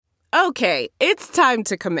Okay, it's time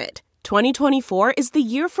to commit. 2024 is the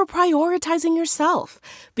year for prioritizing yourself.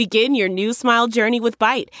 Begin your new smile journey with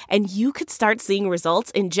Byte, and you could start seeing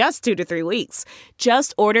results in just 2 to 3 weeks.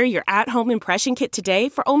 Just order your at-home impression kit today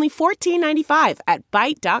for only $14.95 at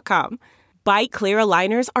Byte.com. Byte Clear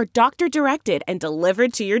aligners are doctor-directed and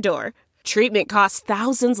delivered to your door. Treatment costs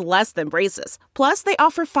thousands less than braces. Plus, they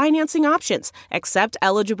offer financing options, accept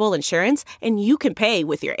eligible insurance, and you can pay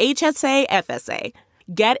with your HSA FSA.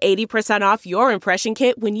 Get 80% off your impression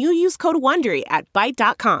kit when you use code WONDERY at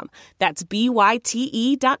Byte.com. That's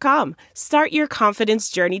BYTE.com. Start your confidence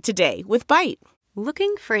journey today with Byte.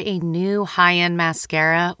 Looking for a new high-end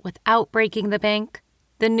mascara without breaking the bank?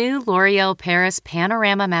 The new L'Oreal Paris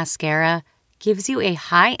Panorama Mascara gives you a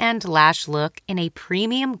high-end lash look in a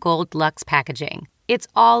premium gold luxe packaging. It's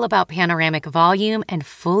all about panoramic volume and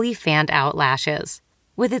fully fanned-out lashes.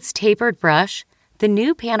 With its tapered brush, the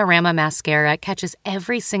new Panorama Mascara catches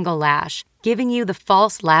every single lash, giving you the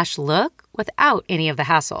false lash look without any of the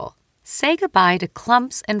hassle. Say goodbye to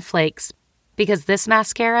clumps and flakes, because this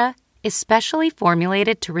mascara is specially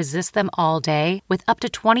formulated to resist them all day with up to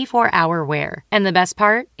 24-hour wear. And the best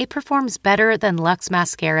part? It performs better than Luxe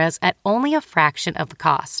mascaras at only a fraction of the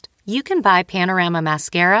cost. You can buy Panorama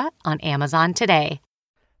Mascara on Amazon today.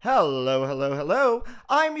 Hello, hello, hello.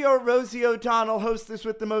 I'm your Rosie O'Donnell, hostess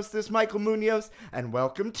with the mostest, Michael Munoz, and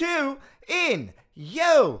welcome to In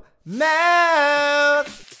Yo Mouth.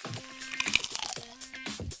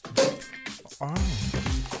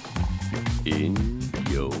 In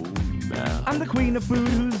Yo Mouth. I'm the queen of food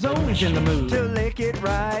who's always in the mood to lick it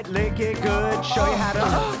right, lick it good, show you how to.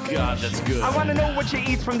 Oh, God, that's good. I want to know what you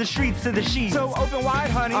eat from the streets to the sheets. So open wide,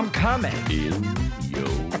 honey. I'm coming. In Yo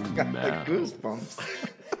Got the Mouth. goosebumps.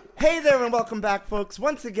 Hey there and welcome back, folks.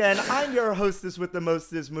 Once again, I'm your hostess with the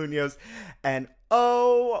mostest, Munoz, and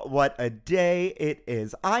oh, what a day it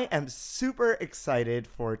is. I am super excited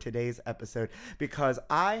for today's episode because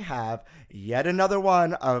I have yet another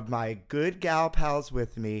one of my good gal pals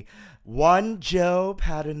with me. One Joe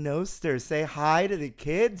Paternoster. Say hi to the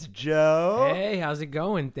kids, Joe. Hey, how's it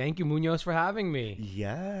going? Thank you, Munoz, for having me.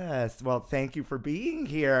 Yes. Well, thank you for being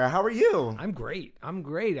here. How are you? I'm great. I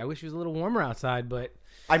wish it was a little warmer outside, but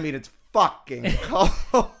I mean, it's fucking cold.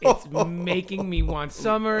 it's making me want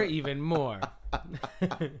summer even more.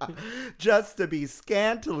 Just to be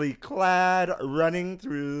scantily clad running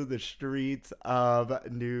through the streets of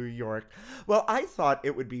New York. Well, I thought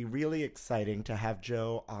it would be really exciting to have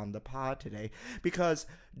Joe on the pod today because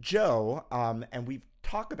Joe, and we've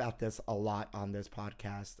talked about this a lot on this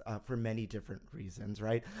podcast for many different reasons,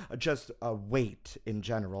 right? Just weight in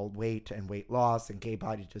general, weight and weight loss and gay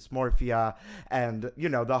body dysmorphia and, you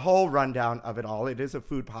know, the whole rundown of it all. It is a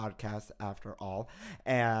food podcast after all.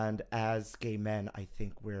 And as gay men, I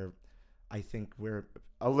think we're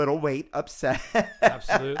a little weight upset.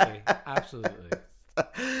 Absolutely.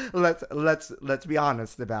 Let's be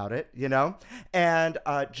honest about it, you know. And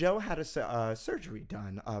Joe had a surgery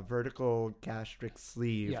done, a vertical gastric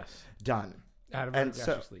sleeve done. Out of a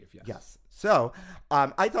gastric sleeve, Yes. So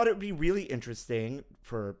I thought it would be really interesting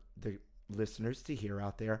for the listeners to hear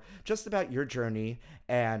out there just about your journey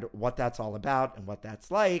and what that's all about and what that's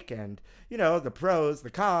like and, you know, the pros, the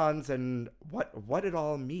cons, and what it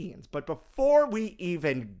all means. But before we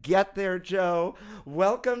even get there, Joe,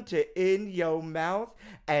 welcome to In Yo Mouth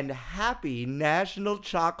and happy National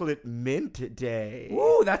Chocolate Mint Day.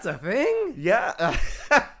 Ooh, that's a thing? Yeah.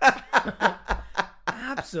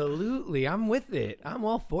 Absolutely. I'm with it. I'm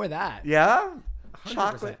all for that. Yeah?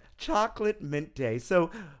 100%. Chocolate Mint Day. So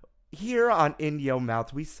here on In Yo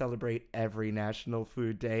Mouth, we celebrate every National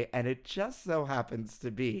Food Day, and it just so happens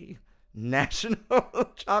to be National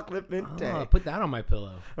Chocolate Mint Day. Oh, put that on my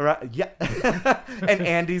pillow. All right, yeah. And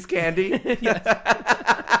Andy's candy.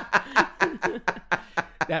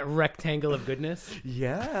 That rectangle of goodness.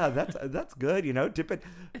 Yeah, that's good. You know, dip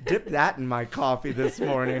that in my coffee this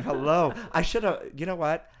morning. Hello. I should have. You know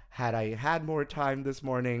what? Had I had more time this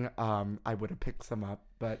morning, I would have picked some up.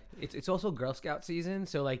 But it's also Girl Scout season,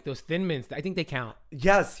 so like those Thin Mints, I think they count.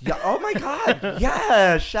 Yes. Yeah. Oh my God.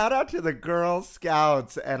 Yeah. Shout out to the Girl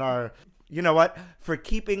Scouts and our, you know what, for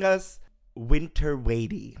keeping us winter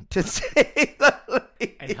weighty, to say the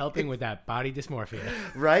least. And helping with that body dysmorphia.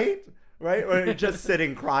 Right? Right? Or you're just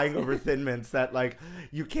sitting crying over Thin Mints that, like,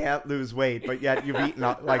 you can't lose weight, but yet you've eaten,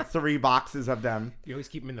 like, 3 boxes of them. You always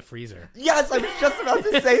keep them in the freezer. Yes, I was just about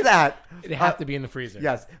to say that. They have to be in the freezer.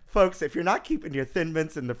 Yes. Folks, if you're not keeping your Thin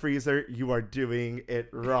Mints in the freezer, you are doing it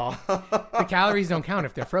wrong. The calories don't count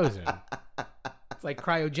if they're frozen. It's like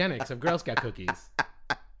cryogenics of Girl Scout cookies.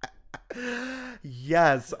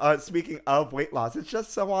 Yes. Speaking of weight loss, it's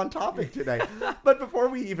just so on topic today. But before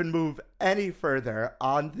we even move any further,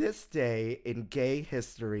 on this day in gay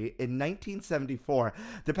history, in 1974,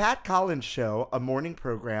 The Pat Collins Show, a morning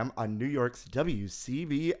program on New York's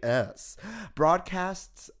WCBS,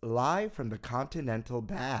 broadcasts live from the Continental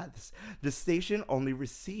Baths. The station only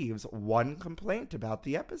receives one complaint about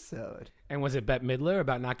the episode. And was it Bette Midler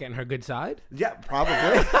about not getting her good side? Yeah,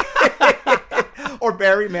 probably. Or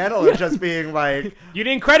Barry Manilow just being like, You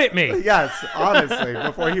didn't credit me. yes, honestly,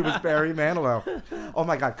 before he was Barry Manilow. Oh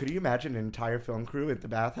my God, could you imagine an entire film crew at the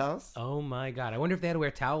bathhouse? Oh my God. I wonder if they had to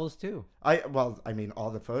wear towels too.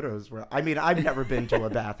 All the photos were, I've never been to a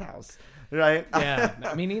bathhouse, right?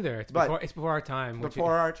 Yeah, me neither. It's But before our time.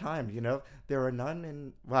 Before our time, there are none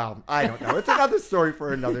in, well, I don't know. It's another story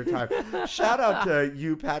for another time. Shout out to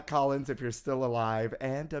you, Pat Collins, if you're still alive,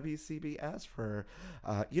 and WCBS for,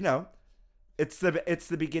 it's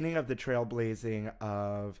the beginning of the trailblazing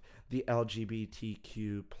of the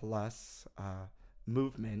LGBTQ plus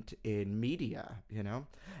movement in media,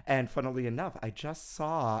 And funnily enough, I just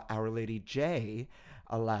saw Our Lady J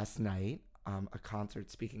last night, a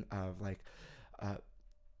concert, speaking of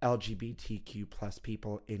LGBTQ plus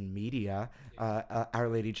people in media. Our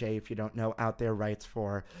Lady J, if you don't know, out there wrote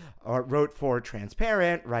for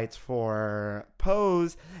Transparent, writes for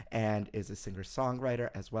Pose, and is a singer-songwriter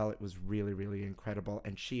as well. It was really, really incredible.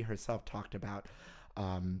 And she herself talked about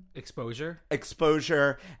exposure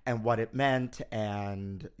and what it meant,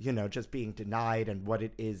 and, just being denied and what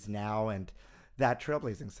it is now, and that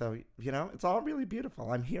trailblazing. So, it's all really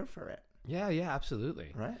beautiful. I'm here for it. Yeah,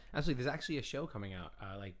 absolutely. Right? Absolutely. There's actually a show coming out,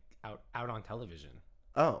 out on television.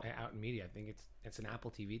 Oh. Out in media. I think it's an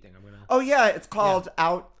Apple TV thing. Oh yeah, it's called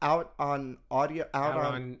Out on Audio, out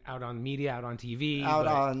on media, out on TV,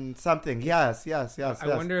 on something. Yes. I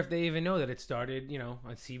wonder if they even know that it started,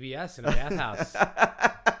 on CBS in a bathhouse.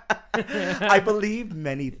 I believe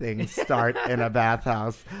many things start in a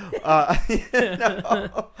bathhouse,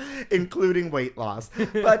 including weight loss.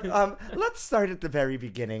 But let's start at the very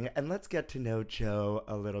beginning and let's get to know Joe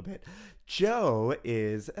a little bit. Joe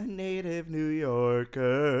is a native New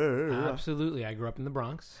Yorker. Absolutely. I grew up in the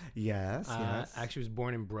Bronx. Yes. Actually was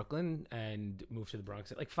born in Brooklyn and moved to the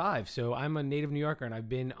Bronx at 5. So I'm a native New Yorker, and I've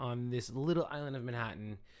been on this little island of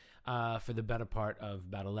Manhattan for the better part of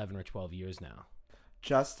about 11 or 12 years now.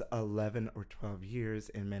 Just 11 or 12 years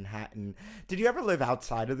in Manhattan. Did you ever live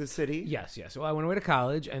outside of the city? Yes. So I went away to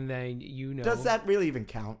college, and then Does that really even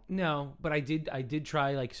count? No, but I did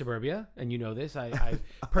try suburbia, and this. I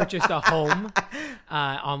purchased a home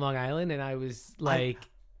on Long Island, and I was like,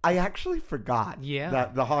 I actually forgot. Yeah.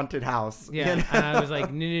 That the haunted house. Yeah, and I was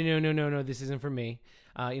like, no, this isn't for me.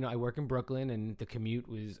 I work in Brooklyn, and the commute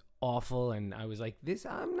was awful, and I was like,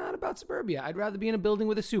 I'm not about suburbia. I'd rather be in a building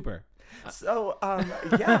with a super. So,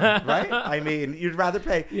 yeah, right? I mean, you'd rather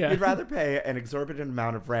pay an exorbitant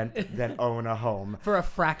amount of rent than own a home. For a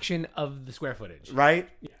fraction of the square footage. Right?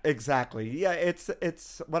 Yeah. Exactly. Yeah,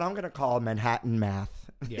 it's what I'm going to call Manhattan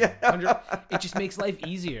math. Yeah. It just makes life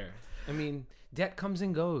easier. I mean, debt comes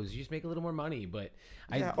and goes. You just make a little more money, but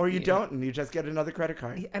or you don't, and you just get another credit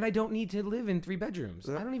card. And I don't need to live in 3 bedrooms.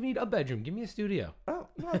 I don't even need a bedroom. Give me a studio. Oh,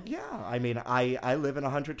 well, yeah. I mean, I live in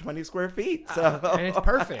 120 square feet, so and it's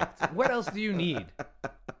perfect. What else do you need?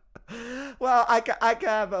 Well, I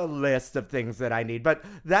have a list of things that I need, but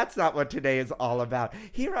that's not what today is all about.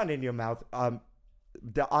 Here on In Your Mouth,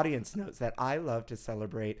 the audience knows that I love to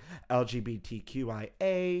celebrate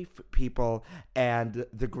LGBTQIA people and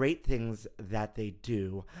the great things that they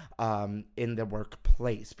do in the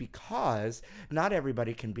workplace, because not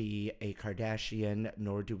everybody can be a Kardashian,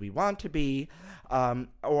 nor do we want to be,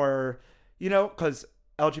 because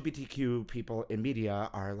LGBTQ people in media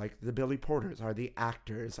are like the Billy Porters, are the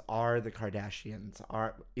actors, are the Kardashians,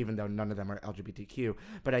 even though none of them are LGBTQ.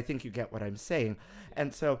 But I think you get what I'm saying.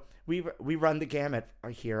 And so we run the gamut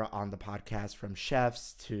here on the podcast, from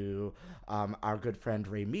chefs to our good friend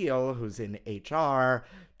Ray Meal, who's in HR,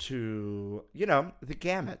 to, the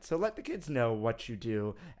gamut. So let the kids know what you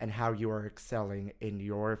do and how you are excelling in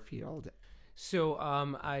your field. So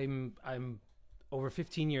I'm over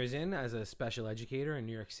 15 years in as a special educator in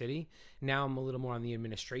New York City. Now I'm a little more on the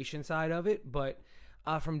administration side of it, but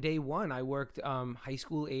from day one, I worked high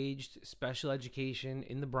school aged special education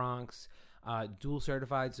in the Bronx, dual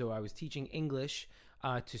certified. So I was teaching English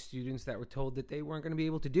to students that were told that they weren't going to be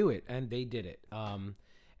able to do it, and they did it.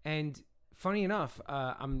 And funny enough,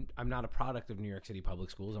 I'm not a product of New York City public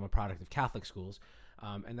schools. I'm a product of Catholic schools.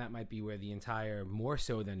 And that might be where the entire, more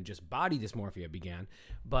so than just body dysmorphia began.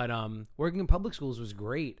 But working in public schools was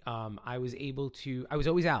great. I was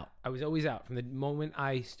always out. I was always out from the moment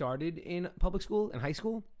I started in public school and high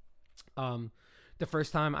school. The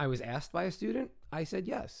first time I was asked by a student, I said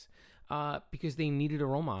yes, because they needed a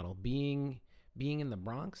role model. Being in the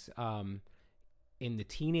Bronx, in the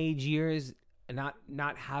teenage years,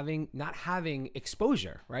 not having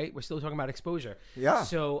exposure, right? We're still talking about exposure. Yeah.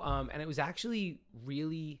 So, and it was actually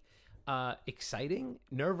really exciting,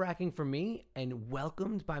 nerve-wracking for me, and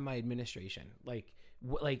welcomed by my administration. Like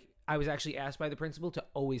I was actually asked by the principal to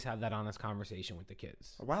always have that honest conversation with the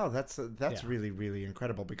kids. Wow, that's really, really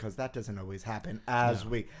incredible, because that doesn't always happen. As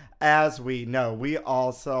we know, we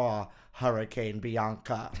all saw Hurricane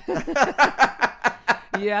Bianca.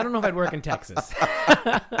 Yeah, I don't know if I'd work in Texas.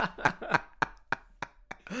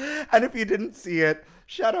 And if you didn't see it,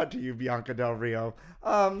 shout out to you, Bianca Del Rio.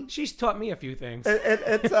 She's taught me a few things.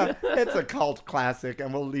 It's a cult classic,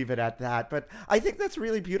 and we'll leave it at that. But I think that's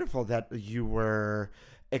really beautiful that you were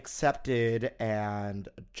accepted and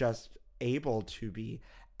just able to be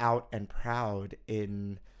out and proud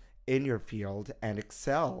in your field and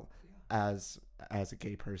excel as a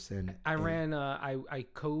gay person. I ran. I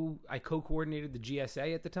co-coordinated the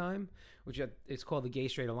GSA at the time, which it's called the Gay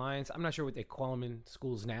Straight Alliance. I'm not sure what they call them in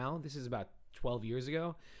schools now. This is about 12 years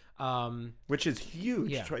ago. Which is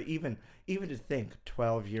huge. Yeah. Even to think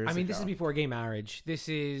 12 years ago. I mean, this is before gay marriage. This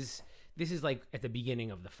is like at the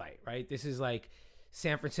beginning of the fight, right? This is like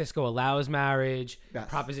San Francisco allows marriage. Yes.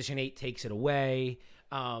 Proposition 8 takes it away.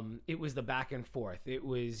 It was the back and forth. It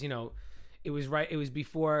was, it was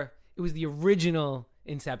before. It was the original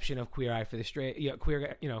inception of Queer Eye for the Straight,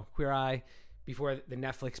 Queer Eye, before the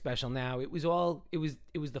Netflix special. Now it was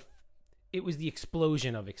the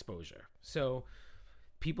explosion of exposure. So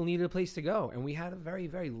people needed a place to go, and we had a very,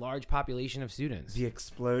 very large population of students. The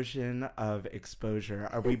explosion of exposure.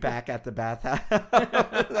 Are we back at the bathhouse?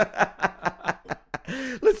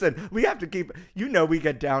 Listen, we have to keep, we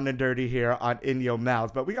get down and dirty here on In Your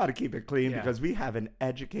Mouth, but we got to keep it clean because we have an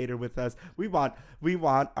educator with us. We want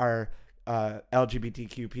our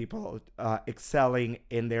LGBTQ people excelling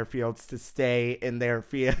in their fields to stay in their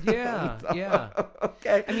field. Yeah.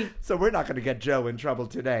 Okay. I mean, so we're not going to get Joe in trouble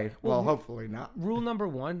today. Well, hopefully not. Rule number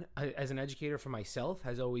one, as an educator for myself,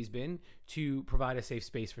 has always been to provide a safe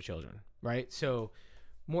space for children, right? So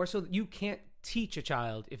more so, you can't teach a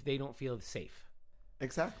child if they don't feel safe.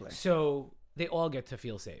 Exactly. So they all get to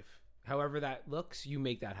feel safe. However that looks, you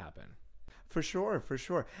make that happen. For sure.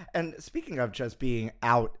 And speaking of just being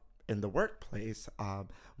out in the workplace,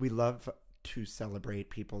 we love to celebrate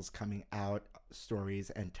people's coming out stories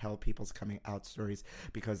and tell people's coming out stories,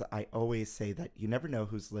 because I always say that you never know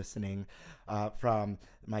who's listening, from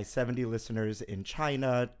my 70 listeners in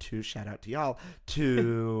China to, shout out to y'all,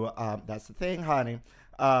 to that's the thing, honey,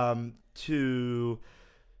 to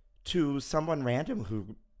someone random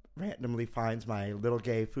who randomly finds my Little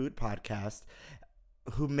Gay Food podcast,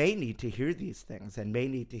 who may need to hear these things and may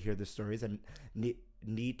need to hear the stories and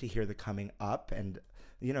need to hear the coming up. And,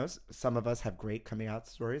 some of us have great coming out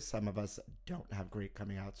stories. Some of us don't have great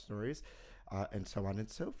coming out stories, and so on and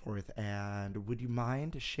so forth. And would you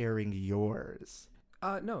mind sharing yours?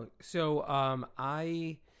 No. So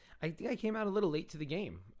I think I came out a little late to the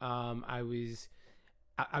game. I was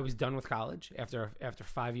done with college after a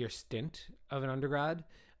 5-year stint of an undergrad.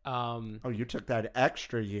 You took that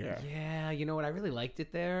extra year. Yeah, you know what? I really liked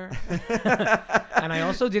it there. And I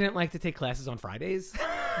also didn't like to take classes on Fridays.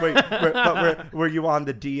 Wait, were you on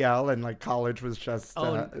the DL and like college was just?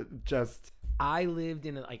 I lived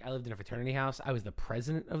in a fraternity house. I was the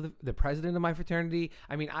president of my fraternity.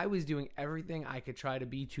 I mean, I was doing everything I could try to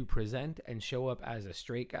be to present and show up as a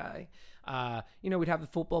straight guy. We'd have the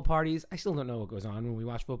football parties. I still don't know what goes on when we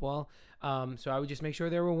watch football. So I would just make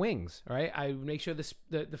sure there were wings, right? I would make sure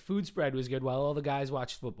the food spread was good while all the guys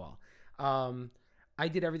watched football. I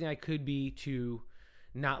did everything I could be to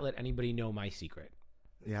not let anybody know my secret.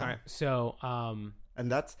 Yeah. All right, so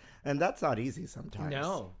and that's not easy sometimes.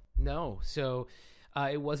 No. So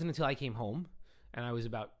it wasn't until I came home, and I was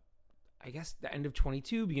about, I guess, the end of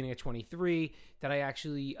 22, beginning of 23, that I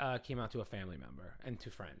actually came out to a family member and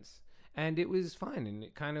to friends. And it was fine. And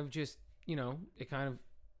it kind of just, it kind of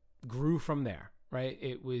grew from there, right?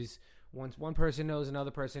 It was once one person knows,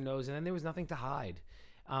 another person knows, and then there was nothing to hide.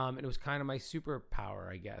 And it was kind of my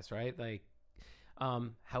superpower, I guess, right? Like,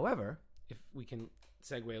 however, if we can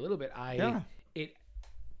segue a little bit,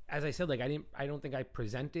 as I said, like, I don't think I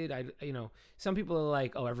presented. Some people are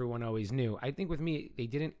like, oh, everyone always knew. I think with me, I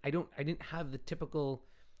didn't have the typical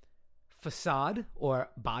facade or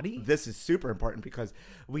body. This is super important because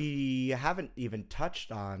we haven't even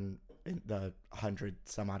touched on in the 100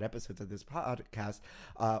 some odd episodes of this podcast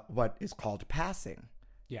what is called passing.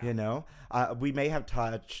 Yeah. You know, we may have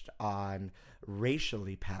touched on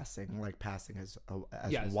racially passing, like passing as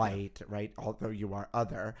Yes, white, right? Although you are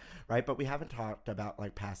other, right? But we haven't talked about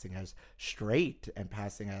like passing as straight and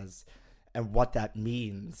passing as, and what that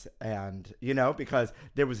means. And, you know, because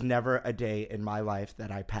there was never a day in my life that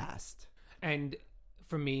I passed. And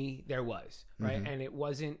for me, there was, right? Mm-hmm. And it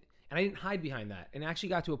wasn't, and I didn't hide behind that. And it actually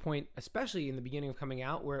got to a point, especially in the beginning of coming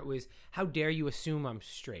out, where it was, how dare you assume I'm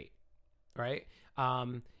straight, right?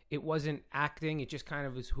 It wasn't acting. It just kind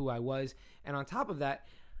of was who I was. And on top of that,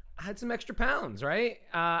 I had some extra pounds, right?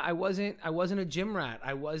 I wasn't a gym rat.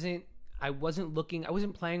 I wasn't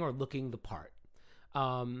playing or looking the part.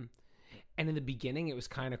 And in the beginning, it was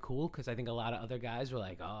kind of cool because I think a lot of other guys were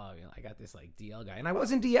like, "Oh, you know, I got this like DL guy," and I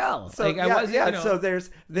wasn't DL. So like, I wasn't, you know. So there's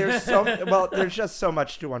so well, there's just so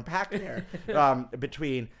much to unpack there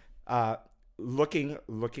between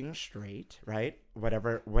looking straight, right?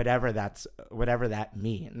 Whatever that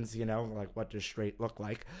means, you know, like what does straight look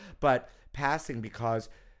like? But passing because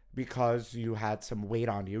you had some weight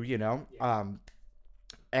on you, you know,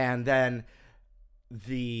 and then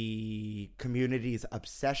the community's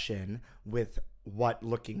obsession with what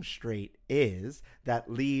looking straight is, that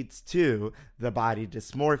leads to the body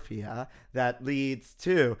dysmorphia, that leads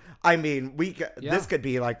to, I mean, this could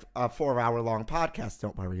be like a 4-hour long podcast.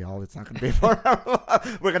 Don't worry, y'all, it's not going to be 4 hour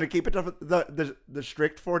long. We're going to keep it to the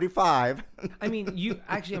strict 45. I mean,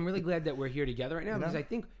 I'm really glad that we're here together right now because I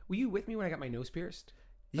think, were you with me when I got my nose pierced?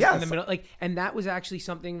 Like, yes. in the middle, like, and that was actually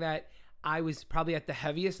something that I was probably at the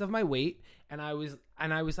heaviest of my weight, and I was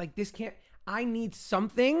like, I need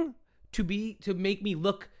something to make me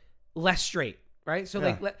look less straight, right? So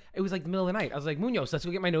like, it was like the middle of the night. I was like, Munoz, let's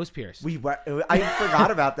go get my nose pierced. I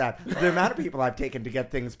forgot about that. The amount of people I've taken to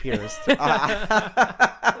get things pierced.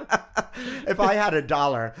 If I had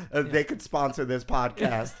 $1, they could sponsor this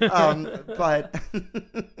podcast.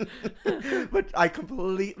 But I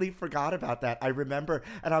completely forgot about that. I remember,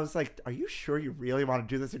 and I was like, "Are you sure you really want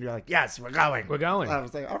to do this?" And you're like, "Yes, we're going. We're going." I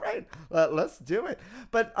was like, "All right, let's do it."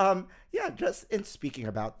 But yeah, just in speaking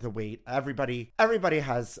about the weight, everybody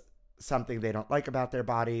has something they don't like about their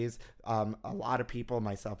bodies. A lot of people,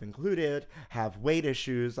 myself included, have weight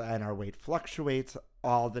issues, and our weight fluctuates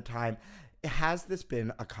all the time. Has this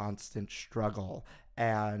been a constant struggle,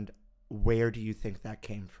 and where do you think that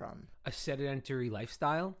came from? A sedentary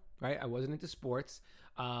lifestyle, right? I wasn't into sports.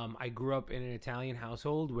 I grew up in an Italian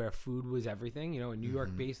household where food was everything. You know, a New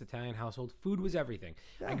York-based Italian household, food was everything.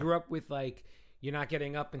 Yeah. I grew up with like, you're not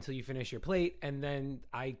getting up until you finish your plate, and then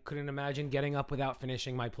I couldn't imagine getting up without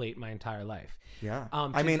finishing my plate my entire life. Yeah,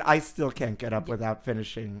 I mean, I still can't get up without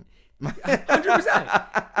finishing.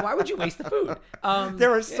 100%. Why would you waste the food?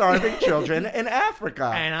 There are starving children in Africa,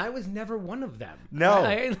 and I was never one of them.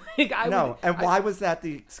 No, no. Why was that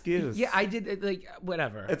the excuse? Yeah, I did like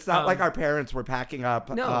whatever. It's not like our parents were packing up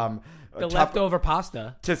the leftover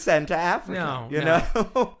pasta to send to Africa. No, you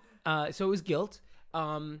know. So it was guilt.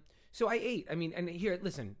 So I ate. I mean, and here,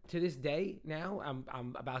 listen. To this day, now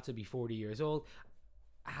I'm about to be 40 years old.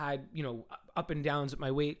 Had, you know, up and downs with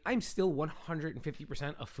my weight. I'm still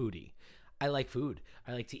 150% a foodie. I like food.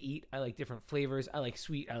 I like to eat. I like different flavors. I like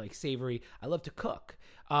sweet. I like savory. I love to cook.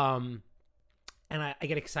 And I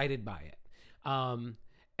get excited by it. And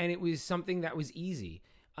it was something that was easy.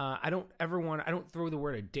 I don't throw the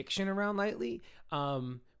word addiction around lightly.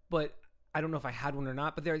 But I don't know if I had one or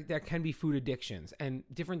not, but there can be food addictions, and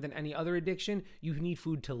different than any other addiction, you need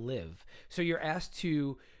food to live. So you're asked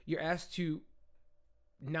to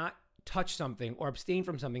not touch something or abstain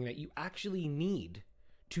from something that you actually need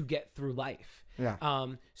to get through life. Yeah.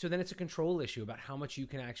 So then it's a control issue about how much you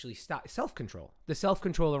can actually stop. The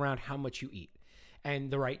self-control around how much you eat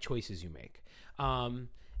and the right choices you make. And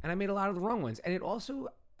I made a lot of the wrong ones. And it also,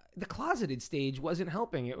 the closeted stage wasn't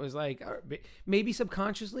helping. It was like, maybe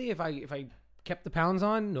subconsciously, if I kept the pounds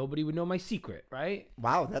on, nobody would know my secret, right?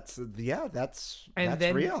 Wow, that's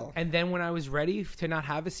real. And then when I was ready to not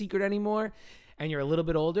have a secret anymore, and you're a little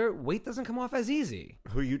bit older, weight doesn't come off as easy.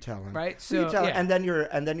 Who you telling? Right? So, who you telling? Yeah. And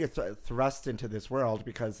then you're thrust into this world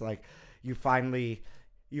because like you finally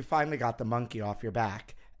got the monkey off your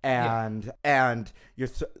back, and you're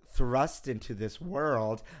thrust into this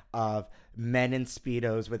world of men in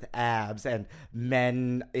Speedos with abs and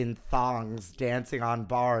men in thongs dancing on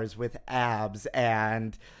bars with abs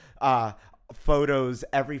and photos.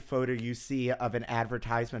 Every photo you see of an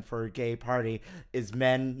advertisement for a gay party is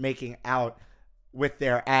men making out with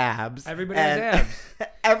their abs. Everybody has abs.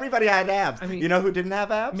 Everybody had abs. I mean, you know who didn't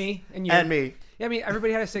have abs? Me and you. And me. Yeah, I mean,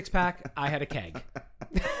 everybody had a six-pack. I had a keg.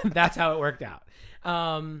 That's how it worked out.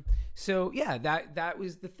 So yeah, that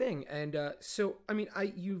was the thing. And so I mean,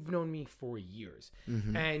 you've known me for years,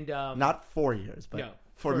 and Not 4 years, but no,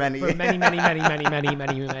 for many years.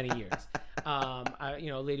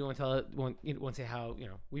 A lady won't say how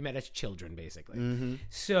we met as children, basically.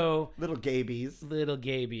 So little gabies. little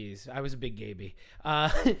gabies. I was a big gaby. Are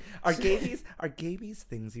gabies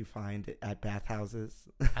things you find at bathhouses?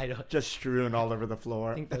 I don't Just strewn all over the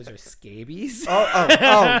floor. I think those are scabies. Oh,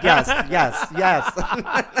 yes.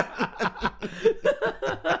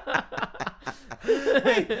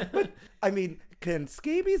 But I mean, can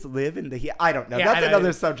scabies live in the heat? I don't know. Yeah, That's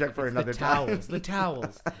another subject for another time. The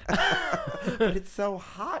towels. But it's so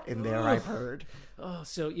hot in there, I've heard. Oh,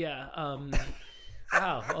 so yeah.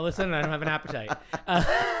 Wow. All of a sudden, I don't have an appetite.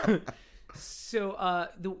 So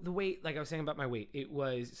the weight, like I was saying about my weight, it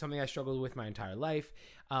was something I struggled with my entire life.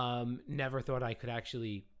 Never thought I could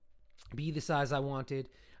actually be the size I wanted.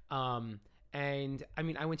 And I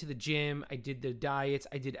mean, I went to the gym, I did the diets,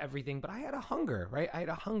 I did everything, but I had a hunger, right? I had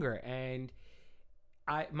a hunger, and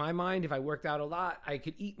my mind, if I worked out a lot, I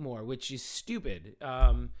could eat more, which is stupid.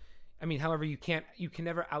 I mean, however, you can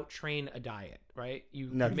never out-train a diet, right? You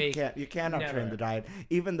can't out-train the diet.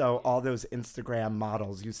 Even though all those Instagram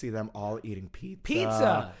models, you see them all eating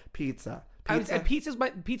pizza. Pizza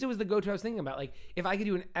was the go-to I was thinking about. Like, if I could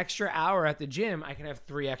do an extra hour at the gym, I can have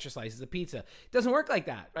 3 extra slices of pizza. It doesn't work like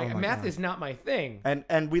that, right? Math is not my thing.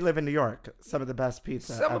 And we live in New York. Some of the best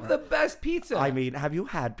pizza of the best pizza. I mean, have you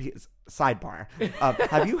had sidebar?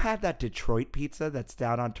 Have you had that Detroit pizza that's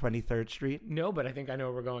down on 23rd Street? No, but I think I know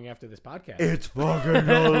where we're going after this podcast. It's fucking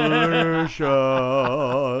delicious.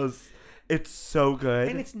 It's so good.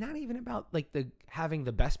 And it's not even about like having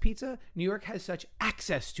the best pizza. New York has such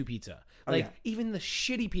access to pizza. Even the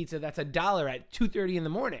shitty pizza that's $1 at 2:30 in the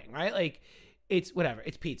morning, right? Like, it's whatever.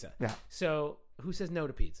 It's pizza. Yeah. So who says no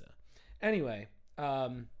to pizza? Anyway,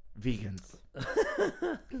 vegans.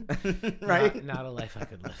 Right? Not a life I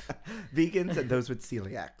could live. Vegans and those with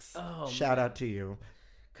celiacs. Oh, shout out to you.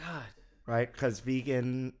 God. Right? Because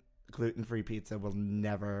vegan gluten-free pizza will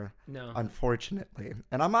never, unfortunately.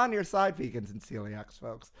 And I'm on your side, vegans and celiacs,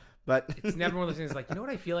 folks. But it's never one of those things like, you know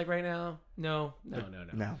what I feel like right now? No.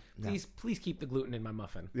 Please keep the gluten in my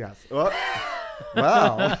muffin. Yes. Well,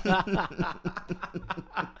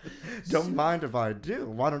 don't mind if I do.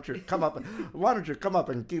 Why don't you come up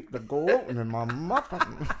and keep the gluten in my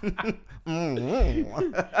muffin?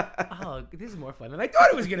 Oh, this is more fun than I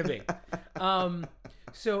thought it was gonna be.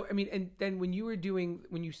 So I mean, and then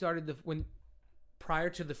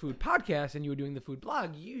prior to the food podcast and you were doing the food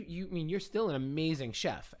blog, you're still an amazing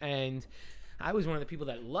chef. And I was one of the people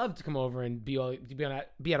that loved to come over and be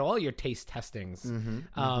at all your taste testings.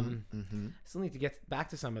 Still need to get back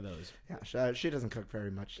to some of those. Yeah, she doesn't cook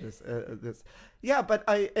very much. Yeah, but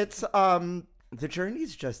the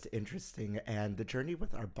journey's just interesting, and the journey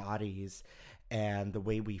with our bodies and the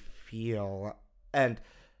way we feel and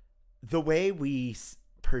the way we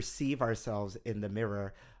perceive ourselves in the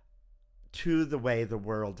mirror to the way the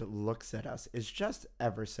world looks at us is just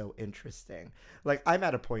ever so interesting. Like, I'm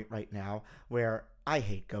at a point right now where I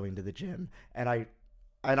hate going to the gym, and I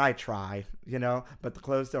try, but the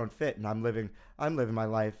clothes don't fit, and I'm living my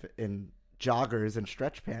life in joggers and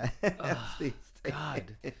stretch pants these days.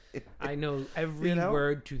 God, I know every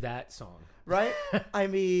word to that song. Right? I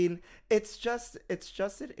mean, it's just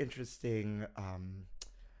an interesting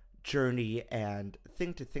journey and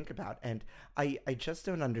thing to think about, and I just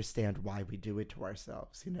don't understand why we do it to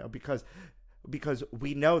ourselves, because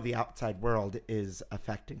we know the outside world is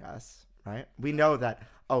affecting us, right? We know that,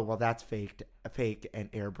 oh well, that's fake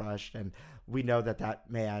and airbrushed, and we know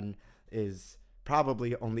that man is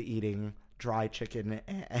probably only eating dry chicken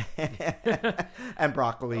and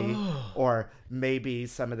broccoli, or maybe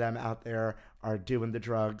some of them out there are doing the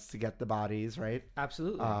drugs to get the bodies, right?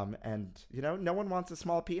 Absolutely. And no one wants a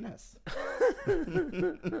small penis.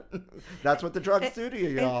 That's what the drugs do to you,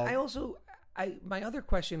 y'all. And my other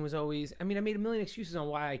question was always, I mean, I made a million excuses on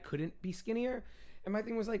why I couldn't be skinnier. And my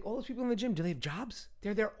thing was like, all those people in the gym, do they have jobs?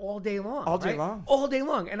 They're there all day long. All day long. All day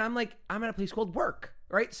long. And I'm like, I'm at a place called work,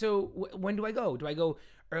 right? So when do I go? Do I go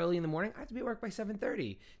early in the morning? I have to be at work by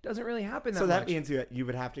 7:30. Doesn't really happen that much. So that means you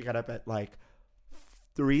would have to get up at like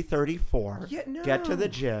 3:34. Yeah, no. Get to the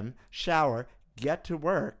gym, shower, get to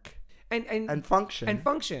work, and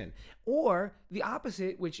function. Or the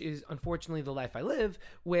opposite, which is unfortunately the life I live,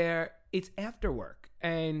 where it's after work.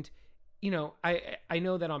 And I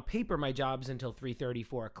know that on paper my job's until 3:30,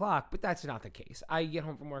 4 o'clock, but that's not the case. I get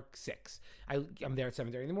home from work 6. I'm there at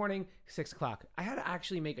 7:30 in the morning, 6 o'clock. I had to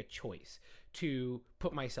actually make a choice to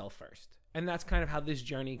put myself first. And that's kind of how this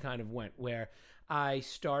journey kind of went, where I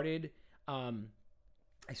started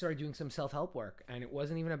doing some self-help work, and it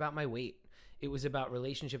wasn't even about my weight. It was about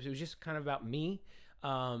relationships. It was just kind of about me.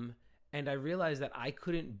 And I realized that I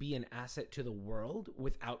couldn't be an asset to the world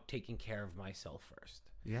without taking care of myself first.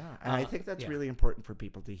 Yeah, and I think that's really important for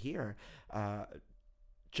people to hear,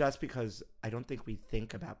 just because I don't think we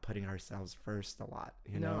think about putting ourselves first a lot,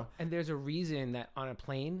 you know? And there's a reason that on a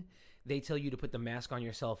plane, they tell you to put the mask on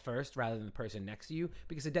yourself first rather than the person next to you,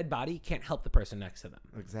 because a dead body can't help the person next to them.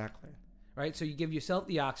 Exactly. Right? So you give yourself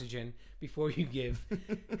the oxygen before you give...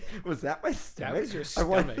 Was that my stomach? That was your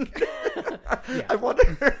stomach. I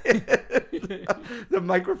wonder if the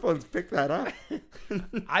microphones picked that up.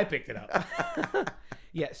 I picked it up.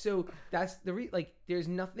 Yeah, so that's the there's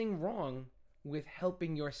nothing wrong with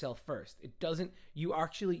helping yourself first. It doesn't, you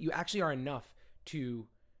actually are enough to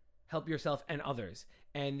help yourself and others.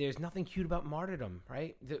 And there's nothing cute about martyrdom,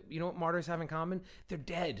 right? You know what martyrs have in common? They're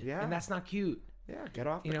dead. Yeah. And that's not cute. Yeah, get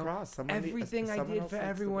off the cross. Everything I did for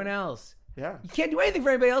everyone else. Yeah. You can't do anything for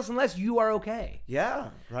anybody else unless you are okay. Yeah,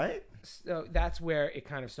 right? So that's where it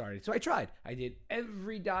kind of started. So I tried. I did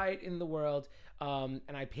every diet in the world, and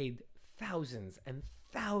I paid thousands and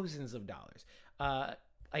thousands of dollars. I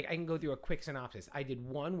can go through a quick synopsis. I did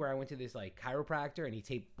one where I went to this chiropractor, and he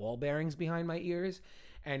taped ball bearings behind my ears,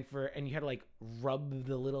 and you had to rub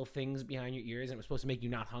the little things behind your ears, and it was supposed to make you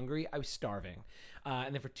not hungry. I was starving.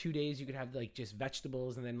 And then for 2 days you could have just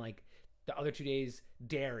vegetables, and then the other 2 days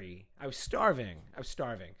dairy. I was starving.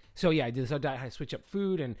 So yeah, I did this whole diet. I had to switch up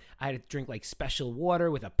food, and I had to drink special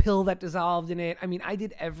water with a pill that dissolved in it. I mean, I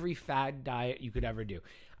did every fad diet you could ever do.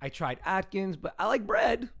 I tried Atkins, but I like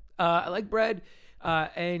bread.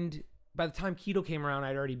 And by the time keto came around,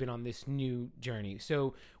 I'd already been on this new journey.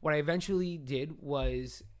 So what I eventually did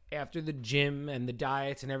was, after the gym and the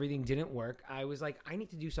diets and everything didn't work, I was like, I need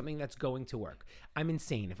to do something that's going to work. I'm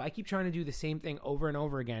insane. If I keep trying to do the same thing over and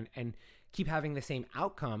over again and keep having the same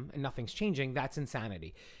outcome and nothing's changing, that's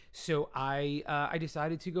insanity. So I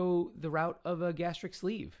decided to go the route of a gastric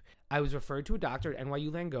sleeve. I was referred to a doctor at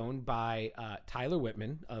NYU Langone by Tyler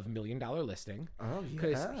Whitman of $1 Million Listing. Oh, yeah.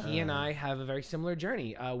 Because he and I have a very similar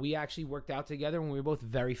journey. We actually worked out together when we were both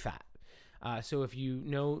very fat. So if you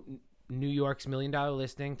know New York's $1 Million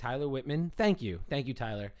Listing, Tyler Whitman, thank you. Thank you,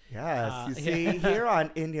 Tyler. Yes. You see, here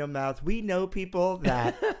on In Your Mouth, we know people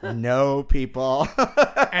that know people.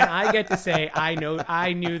 And I get to say, I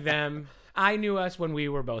knew them. I knew us when we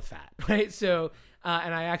were both fat, right? So...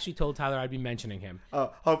 and I actually told Tyler I'd be mentioning him.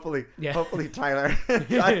 Oh, hopefully Tyler.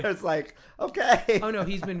 Tyler's like, okay. Oh no,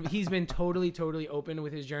 he's been totally open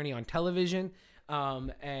with his journey on television,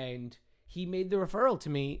 and he made the referral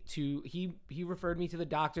to me. He referred me to the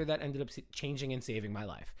doctor that ended up changing and saving my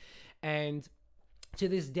life, and to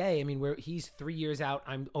this day, I mean, he's 3 years out,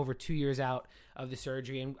 I'm over 2 years out of the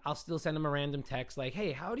surgery, and I'll still send him a random text like,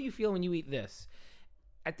 "Hey, how do you feel when you eat this?"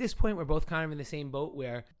 At this point, we're both kind of in the same boat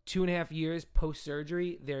where 2.5 years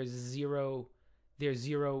post-surgery, there's zero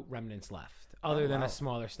remnants left other than a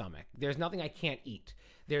smaller stomach. There's nothing I can't eat.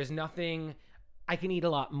 There's nothing, I can eat a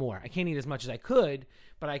lot more. I can't eat as much as I could,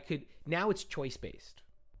 but I could, now it's choice-based,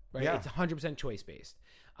 right? Yeah. It's 100% choice-based.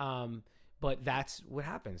 But that's what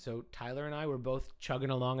happened. So Tyler and I were both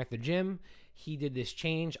chugging along at the gym. He did this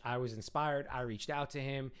change. I was inspired. I reached out to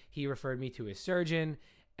him. He referred me to his surgeon.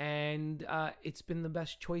 And it's been the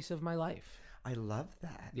best choice of my life. I love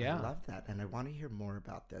that. Yeah. I love that. And I want to hear more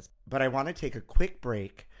about this. But I want to take a quick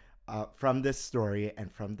break from this story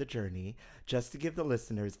and from the journey, just to give the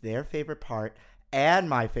listeners their favorite part and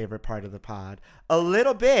my favorite part of the pod, a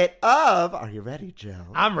little bit of, are you ready, Joe?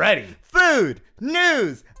 I'm ready. Food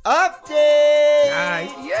News Update!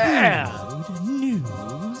 Yeah! Food News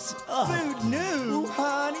Update. Food News!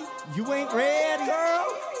 Honey, you ain't ready, girl?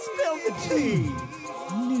 Spill the tea!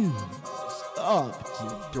 News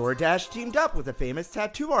Update. DoorDash teamed up with a famous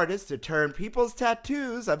tattoo artist to turn people's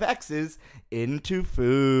tattoos of exes into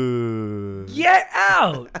food. Get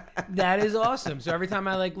out! That is awesome. So every time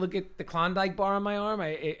I look at the Klondike bar on my arm,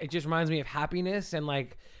 it just reminds me of happiness and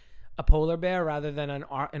a polar bear rather than an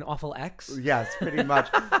awful ex. Yes, pretty much.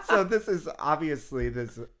 So this is obviously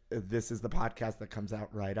this is the podcast that comes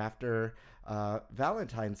out right after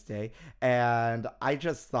Valentine's Day, and I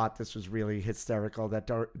just thought this was really hysterical that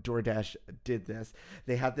DoorDash did this.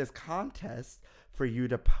 They had this contest for you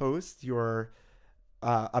to post your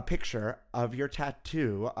a picture of your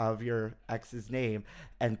tattoo of your ex's name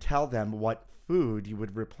and tell them what food you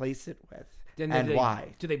would replace it with. and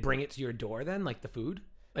why. Do they bring it to your door then, like the food?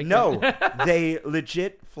 Like No, they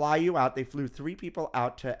legit fly you out. They flew 3 people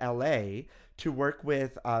out to LA to work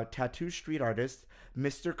with tattoo street artist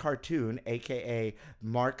Mr. Cartoon, aka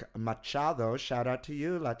Mark Machado. Shout out to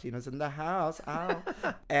you, Latinos in the house. Ow.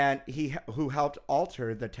 And who helped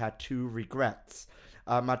alter the tattoo regrets.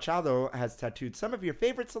 Machado has tattooed some of your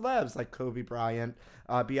favorite celebs like Kobe Bryant,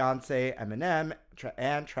 Beyonce, Eminem,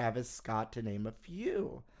 and Travis Scott, to name a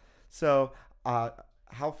few. So,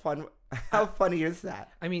 how funny is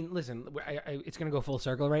that? I mean, listen, it's going to go full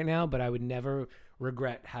circle right now, but I would never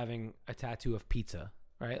regret having a tattoo of pizza,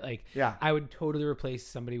 right? Like, Yeah. I would totally replace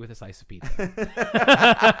somebody with a slice of pizza.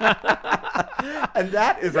 And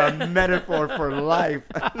that is a metaphor for life.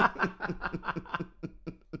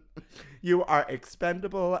 You are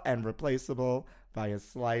expendable and replaceable by a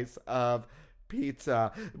slice of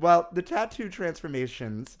pizza. Well, the tattoo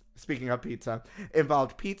transformations, speaking of pizza,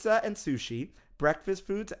 involved pizza and sushi, breakfast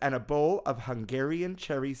foods, and a bowl of Hungarian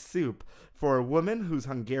cherry soup for a woman whose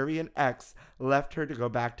Hungarian ex left her to go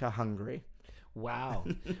back to Hungary. Wow.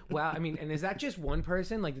 I mean, and is that just one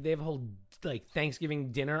person? Like, did they have a whole like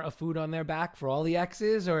Thanksgiving dinner of food on their back for all the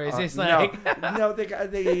exes, or is this like no?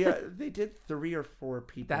 They did 3 or 4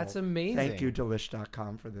 people. That's amazing. Thank you,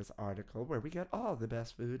 Delish.com, for this article where we get all the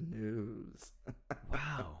best food news.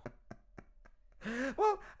 Wow.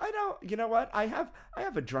 Well, I know. You know what? I have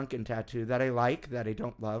a drunken tattoo that I like, that I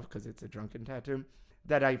don't love because it's a drunken tattoo,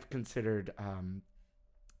 that I've considered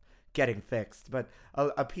getting fixed. But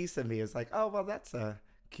a piece of me is like, oh well, that's a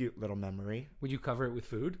cute little memory. Would you cover it with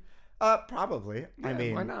food? Probably. Yeah, I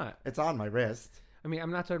mean, why not? It's on my wrist. I mean, I'm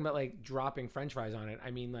not talking about like dropping French fries on it. I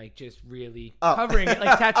mean, like just really covering it,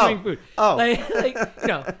 like tattooing food. Like you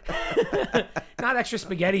know, not extra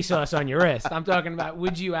spaghetti sauce on your wrist. I'm talking about,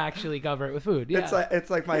 would you actually cover it with food? Yeah. It's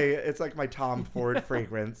like my Tom Ford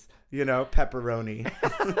fragrance, you know, pepperoni.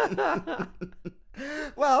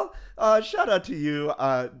 Well, shout out to you,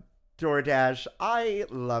 DoorDash. I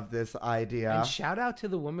love this idea. And shout out to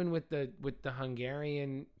the woman with the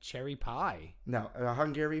Hungarian cherry pie. No,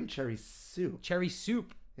 Hungarian cherry soup. Cherry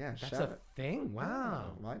soup. Yeah, That's a thing.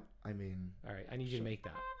 Wow. What? I mean, All right, I need you to make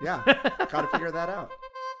that. yeah, gotta figure that out.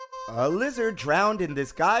 A lizard drowned in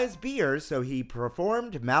this guy's beer, so he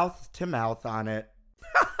performed mouth to mouth on it.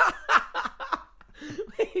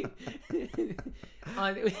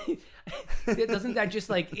 Doesn't that just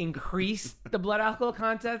like increase the blood alcohol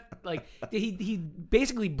content? Like he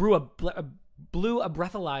basically blew a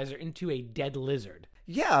breathalyzer into a dead lizard.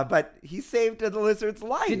 Yeah, but he saved the lizard's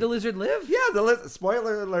life. Did the lizard live? Yeah, the lizard.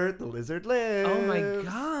 Spoiler alert: the lizard lives. Oh my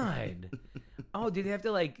god. Oh, did they have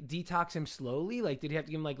to like detox him slowly? Like, did he have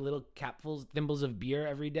to give him like little thimbles of beer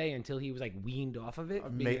every day until he was like weaned off of it?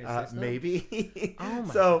 Maybe. Oh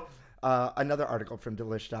my. So, another article from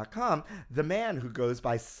Delish.com. The man who goes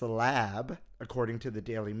by Slab, according to the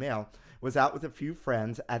Daily Mail, was out with a few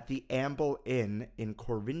friends at the Amble Inn in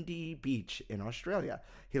Corindi Beach in Australia.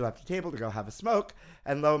 He left the table to go have a smoke,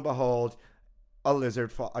 and lo and behold,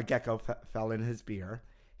 a gecko fell in his beer.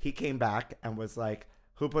 He came back and was like,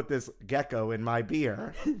 "Who put this gecko in my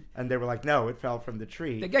beer?" And they were like, "No, it fell from the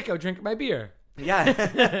tree." The gecko drank my beer. Yeah.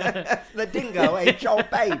 The dingo ate your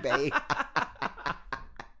baby.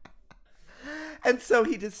 And so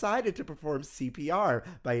he decided to perform CPR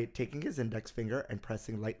by taking his index finger and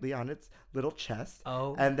pressing lightly on its little chest.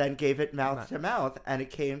 Oh. And then gave it mouth to mouth, and it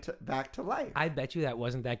came back to life. I bet you that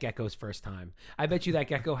wasn't that gecko's first time. I bet you that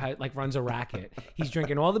gecko runs a racket. He's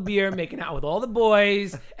drinking all the beer, making out with all the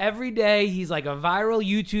boys every day. He's like a viral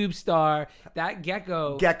YouTube star. That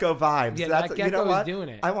gecko vibes. Yeah, That's, that gecko you know what? is doing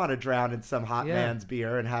it. I want to drown in some hot Yeah. man's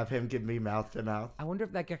beer and have him give me mouth to mouth. I wonder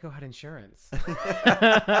if that gecko had insurance.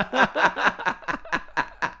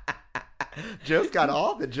 Joe's got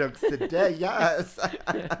all the jokes today. Yes. I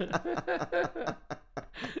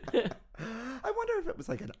wonder if it was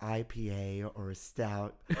like an IPA or a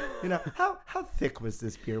stout. You know, how thick was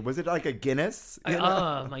this beer? Was it like a Guinness? You know?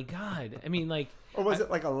 Oh my god! I mean, like, Or was it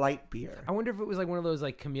like a light beer? I wonder if it was like one of those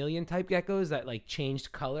like chameleon type geckos that like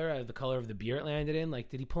changed color, the color of the beer it landed in. Like,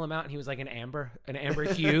 did he pull him out and he was like an amber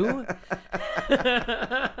hue?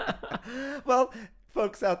 Well,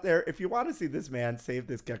 folks out there, if you want to see this man save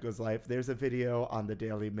this gecko's life, there's a video on the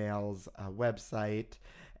Daily Mail's website.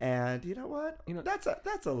 And you know what?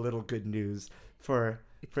 That's a little good news for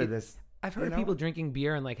this. I've heard of people drinking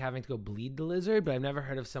beer and like having to go bleed the lizard, but I've never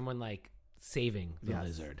heard of someone like saving the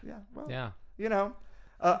lizard. Yeah. Well, Yeah. You know,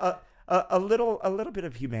 a little bit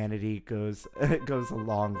of humanity goes a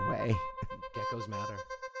long way. Geckos matter.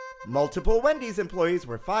 Multiple Wendy's employees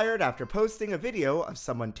were fired after posting a video of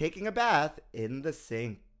someone taking a bath in the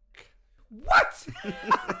sink. What?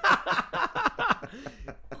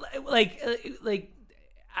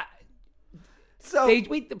 So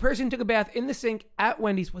the person took a bath in the sink at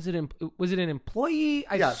Wendy's. Was it an employee?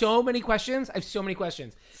 I have Yes. so many questions.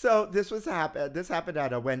 So this happened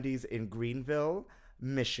at a Wendy's in Greenville,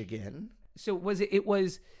 Michigan. So it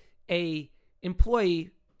was a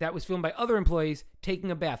employee that was filmed by other employees taking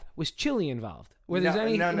a bath. Was chili involved? Were there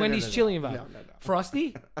any Wendy's chili involved? No.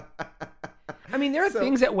 Frosty? I mean, there are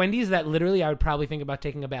things at Wendy's that literally I would probably think about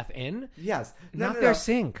taking a bath in. Yes, Not their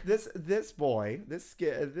sink. This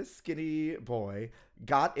skinny boy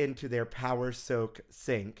got into their power soak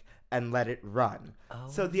sink and let it run.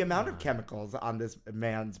 So the amount of chemicals on this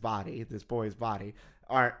man's body, this boy's body,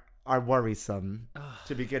 are worrisome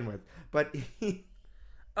to begin with. But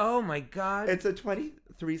Oh my God. it's a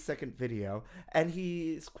 23-second video, and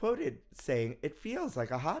he's quoted saying, "It feels like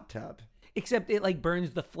a hot tub." Except it like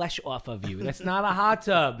burns the flesh off of you. That's not a hot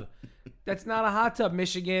tub. That's not a hot tub,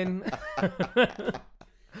 Michigan.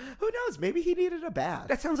 Who knows? Maybe he needed a bath.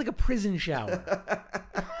 That sounds like a prison shower.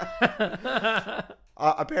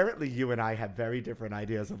 Apparently, you and I have very different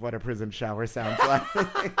ideas of what a prison shower sounds like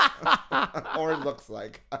or looks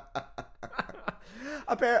like.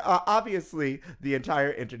 Obviously, the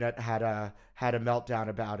entire internet had a meltdown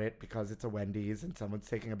about it because it's a Wendy's and someone's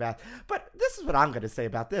taking a bath. But this is what I'm going to say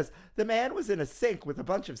about this: the man was in a sink with a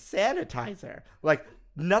bunch of sanitizer. Like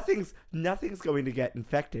nothing's going to get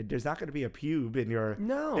infected. There's not going to be a pube in your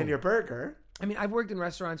burger. I mean, I've worked in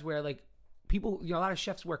restaurants where like people, a lot of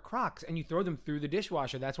chefs wear Crocs and you throw them through the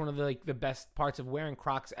dishwasher. That's one of the best parts of wearing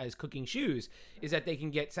Crocs as cooking shoes is that they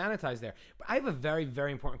can get sanitized there. But I have a very,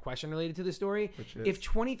 very important question related to the story. Which is? If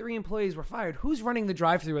 23 employees were fired, who's running the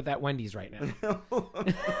drive-thru at that Wendy's right now?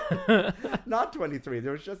 Not 23.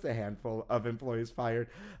 There was just a handful of employees fired.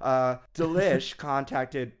 Delish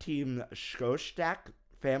contacted Team Schostak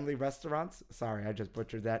Family Restaurants, sorry, I just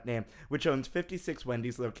butchered that name, which owns 56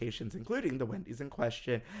 Wendy's locations, including the Wendy's in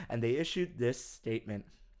question, and they issued this statement.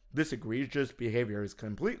 This egregious behavior is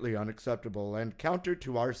completely unacceptable and counter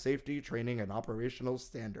to our safety, training, and operational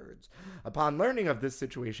standards. Upon learning of this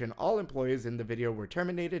situation, all employees in the video were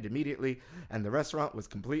terminated immediately, and the restaurant was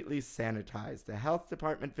completely sanitized. The health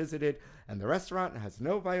department visited, and the restaurant has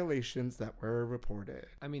no violations that were reported.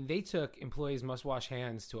 I mean, they took employees must wash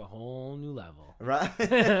hands to a whole new level. Right?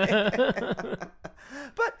 But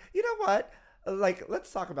you know what? Like,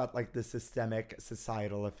 let's talk about like the systemic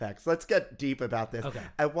societal effects. Let's get deep about this. Okay.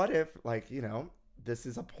 And what if, like, this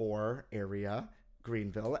is a poor area,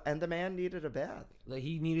 Greenville, and the man needed a bath? Like,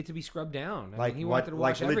 he needed to be scrubbed down. Like, he wanted to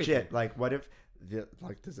wash legit. everything. Like, what if, this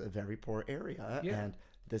is a very poor area, and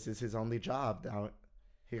this is his only job now?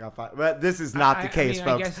 He got fired. But this is not the case,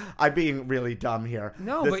 folks. I'm being really dumb here.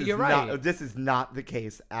 No, but you're right. This is not the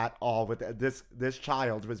case at all. With this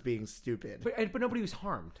child was being stupid. But nobody was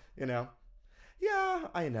harmed. Yeah,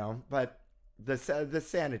 I know, but the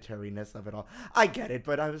sanitariness of it all, I get it.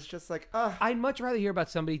 But I was just like, I'd much rather hear about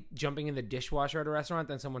somebody jumping in the dishwasher at a restaurant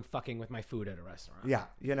than someone fucking with my food at a restaurant. Yeah,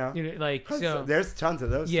 like so. There's tons of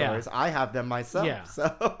those stories. I have them myself. Yeah.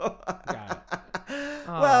 So, Got it.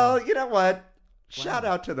 Well, you know what? Shout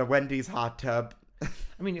out to the Wendy's hot tub.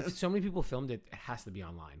 I mean, if so many people filmed it, it has to be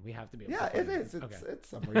online. We have to be able Yeah, to it find is. It's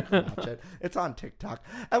somewhere you can watch it. It's on TikTok.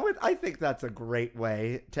 And I think that's a great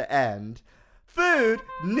way to end. Food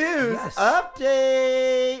news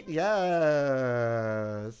update.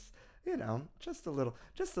 Yes. Just a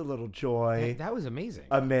little joy. That was amazing.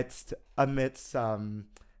 Amidst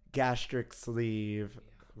gastric sleeve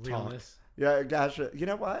Realness. talk. Yeah, gastric. You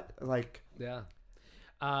know what? Like, yeah.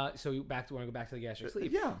 So want to go back to the gastric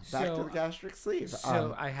sleeve? Yeah, back to the gastric sleeve.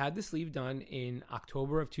 So I had the sleeve done in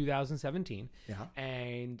October of 2017. Yeah.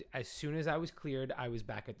 And as soon as I was cleared, I was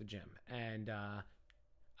back at the gym. And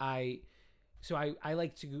I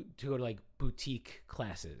like to go to like boutique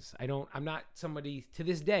classes. I'm not somebody to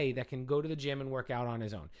this day that can go to the gym and work out on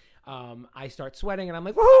his own. I start sweating and I'm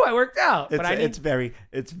like, woohoo, I worked out. It's very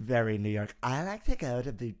New York. I like to go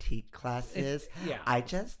to boutique classes. Yeah.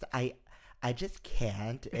 I just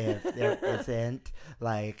can't if there isn't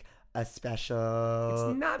like a special.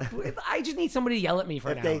 It's not. I just need somebody to yell at me for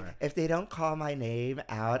an hour. If they don't call my name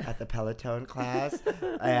out at the Peloton class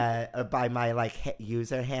by my like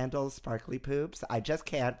user handle, Sparkly Poops, I just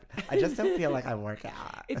can't. I just don't feel like I work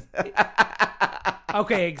out.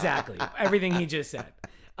 Okay, exactly. Everything he just said.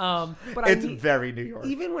 But it's very New York.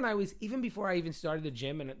 Even before I even started the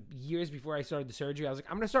gym and years before I started the surgery, I was like,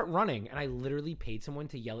 I'm going to start running. And I literally paid someone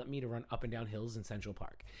to yell at me to run up and down hills in Central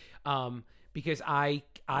Park. Because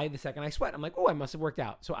the second I sweat, I'm like, oh, I must have worked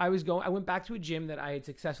out. So I went back to a gym that I had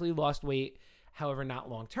successfully lost weight, however, not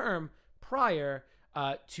long term, prior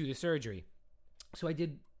to the surgery. So I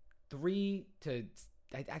did 3 to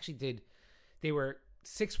actually did. They were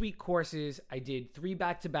 6-week courses. I did 3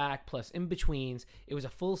 back-to-back plus in betweens. It was a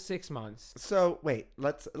full 6 months. So wait,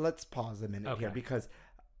 let's pause a minute here, because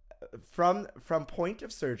from point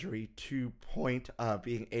of surgery to point of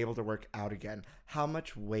being able to work out again, how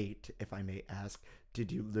much weight, if I may ask,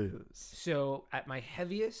 did you lose? So at my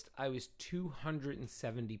heaviest, I was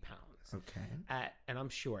 270 pounds. Okay. And I'm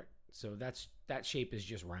short, so that shape is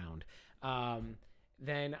just round.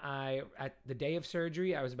 Then at the day of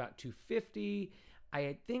surgery, I was about 250.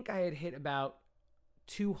 I think I had hit about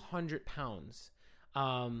 200 pounds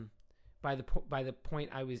by the point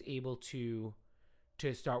I was able to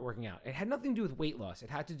start working out. It had nothing to do with weight loss. It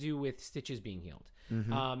had to do with stitches being healed.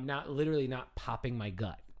 Not popping my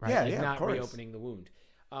gut, right? Not reopening the wound.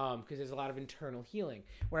 Because there's a lot of internal healing.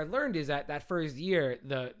 What I've learned is that first year,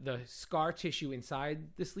 the scar tissue inside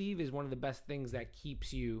the sleeve is one of the best things that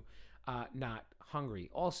keeps you not hungry.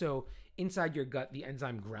 Also, inside your gut, the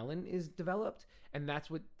enzyme ghrelin is developed, and that's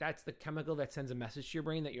the chemical that sends a message to your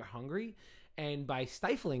brain that you're hungry. And by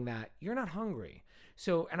stifling that, you're not hungry.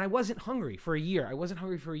 So, and I wasn't hungry for a year.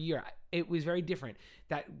 It was very different.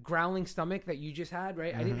 That growling stomach that you just had,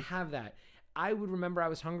 right? I didn't have that. I would remember I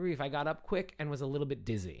was hungry if I got up quick and was a little bit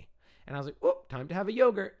dizzy. And I was like, oh, time to have a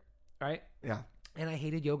yogurt, right? Yeah. And I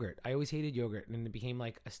hated yogurt. I always hated yogurt, and it became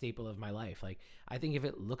like a staple of my life. Like, I think if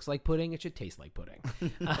it looks like pudding, it should taste like pudding,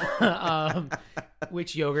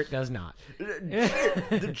 which yogurt does not.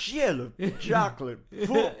 The jello, chocolate,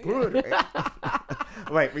 full pudding.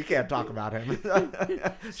 Wait, we can't talk about him.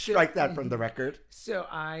 Strike that from the record. So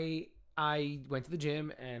I went to the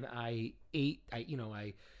gym and I ate. I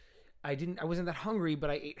wasn't that hungry, but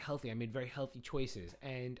I ate healthy. I made very healthy choices,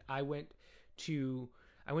 and I went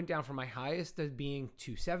down from my highest as being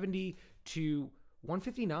 270 to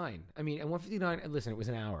 159. I mean, and 159, listen, it was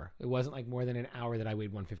an hour. It wasn't like more than an hour that I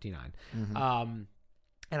weighed 159.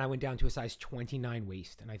 And I went down to a size 29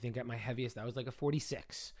 waist. And I think at my heaviest, that was like a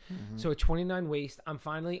 46. So a 29 waist, I'm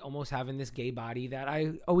finally almost having this gay body that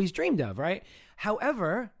I always dreamed of, right?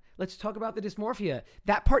 However, let's talk about the dysmorphia.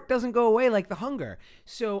 That part doesn't go away like the hunger.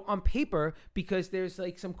 So on paper, because there's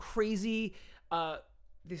like some crazy...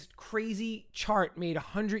 this crazy chart made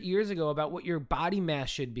 100 years ago about what your body mass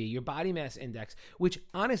should be, your body mass index, which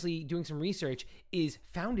honestly, doing some research, is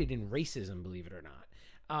founded in racism, believe it or not.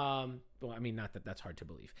 Well, I mean, not that that's hard to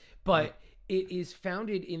believe, but it is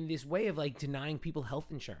founded in this way of like denying people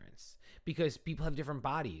health insurance because people have different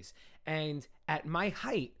bodies. And at my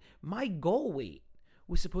height, my goal weight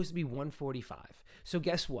was supposed to be 145. So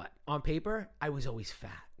guess what? On paper, I was always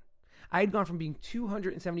fat. I had gone from being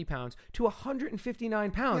 270 pounds to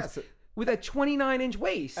 159 pounds with a 29-inch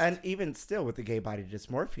waist. And even still with the gay body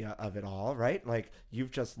dysmorphia of it all, right? Like,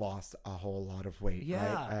 you've just lost a whole lot of weight,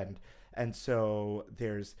 right? And so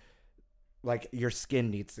there's, like, your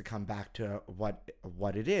skin needs to come back to what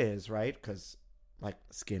it is, right? Because, like,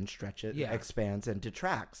 skin stretches, expands, and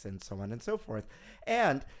detracts, and so on and so forth.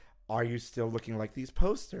 And are you still looking like these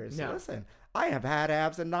posters? No. Listen, I have had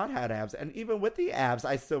abs and not had abs. And even with the abs,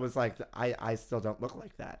 I still was like, I still don't look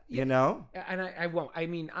like that, you know? And I won't. I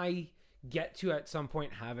mean, I get to at some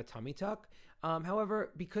point have a tummy tuck.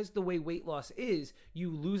 However, because the way weight loss is, you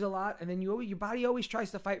lose a lot and then your body always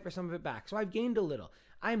tries to fight for some of it back. So I've gained a little.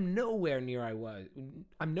 I'm nowhere near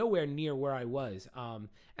where I was. And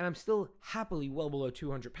I'm still happily well below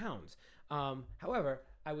 200 pounds. However,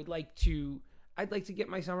 I'd like to get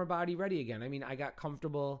my summer body ready again. I mean, I got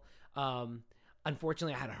comfortable.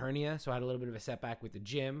 Unfortunately, I had a hernia, so I had a little bit of a setback with the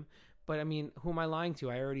gym. But I mean, who am I lying to?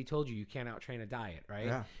 I already told you can't out-train a diet, right?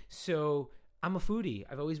 Yeah. So I'm a foodie.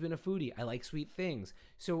 I've always been a foodie. I like sweet things.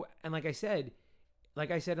 So, and like I said,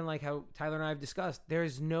 and like how Tyler and I have discussed,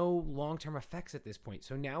 there's no long-term effects at this point.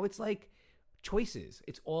 So now it's like choices.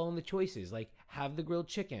 It's all in the choices. Like, have the grilled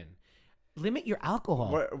chicken. Limit your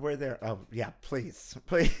alcohol. We're there. Oh, yeah, please.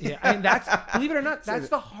 Yeah, I mean, that's, believe it or not, that's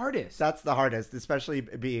the hardest. That's the hardest, especially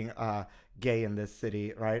being gay in this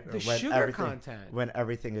city, right? The sugar content. When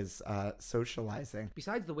everything is socializing.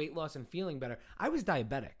 Besides the weight loss and feeling better, I was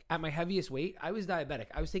diabetic. At my heaviest weight, I was diabetic.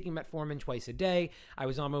 I was taking metformin twice a day. I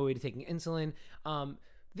was on my way to taking insulin. Through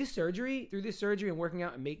this surgery and working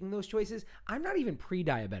out and making those choices, I'm not even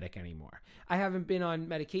pre-diabetic anymore. I haven't been on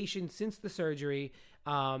medication since the surgery.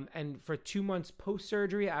 And for 2 months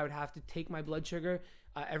post-surgery, I would have to take my blood sugar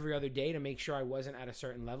every other day to make sure I wasn't at a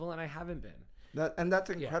certain level, and I haven't been. That's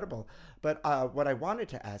incredible. Yeah. But what I wanted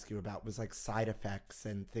to ask you about was like side effects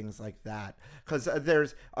and things like that. Because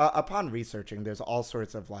there's, upon researching, there's all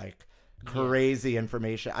sorts of like crazy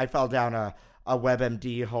information. I fell down a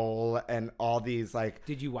WebMD hole and all these like.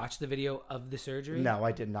 Did you watch the video of the surgery? No,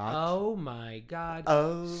 I did not. Oh my God.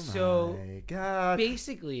 Oh so my God.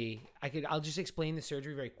 Basically, I'll just explain the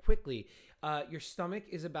surgery very quickly. Your stomach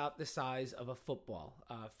is about the size of a football,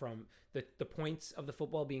 from the points of the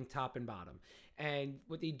football being top and bottom. And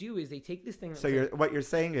what they do is they take this thing. So what you're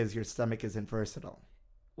saying is your stomach isn't versatile.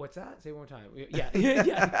 What's that? Say it one more time. Yeah.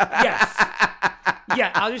 Yes.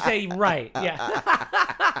 Yeah. I'll just say right.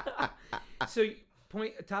 Yeah. So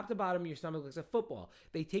point top to bottom, your stomach looks like a football.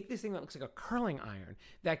 They take this thing that looks like a curling iron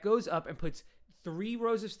that goes up and puts 3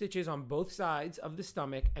 rows of stitches on both sides of the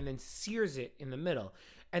stomach and then sears it in the middle.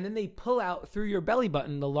 And then they pull out through your belly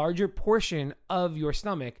button the larger portion of your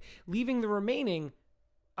stomach, leaving the remaining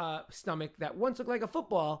stomach that once looked like a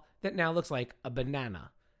football that now looks like a banana.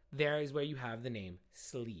 There is where you have the name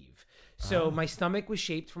sleeve. So my stomach was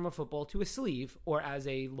shaped from a football to a sleeve, or as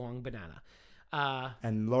a long banana.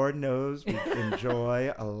 And Lord knows we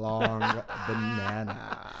enjoy a long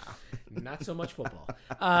banana. Not so much football.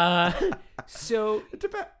 So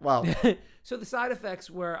well, so the side effects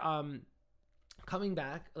were coming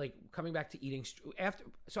back to eating after.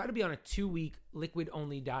 So I had to be on a 2-week liquid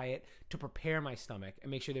only diet to prepare my stomach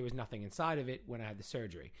and make sure there was nothing inside of it when I had the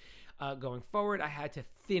surgery. Going forward, I had to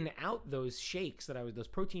thin out those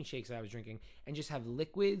protein shakes that I was drinking and just have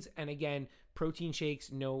liquids. And again, protein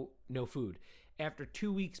shakes, no food. After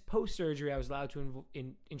 2 weeks post-surgery, I was allowed to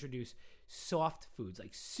introduce soft foods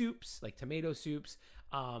like soups, like tomato soups,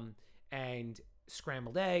 and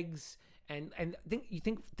scrambled eggs. And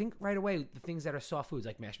think right away the things that are soft foods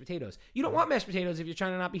like mashed potatoes. You don't want mashed potatoes if you're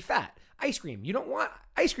trying to not be fat. Ice cream. You don't want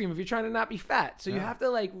ice cream if you're trying to not be fat. So you have to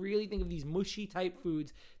like really think of these mushy type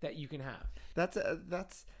foods that you can have. That's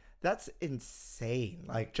insane.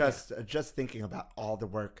 Like just thinking about all the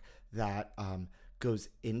work that goes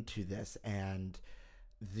into this and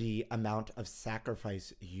the amount of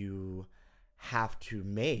sacrifice you have to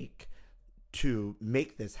make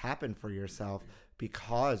this happen for yourself,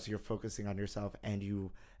 because you're focusing on yourself and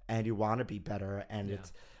you want to be better, and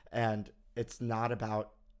it's not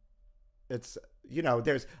about, it's,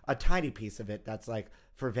 there's a tiny piece of it that's like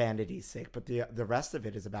for vanity's sake, but the rest of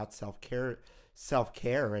it is about self-care,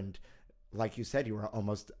 and like you said, you were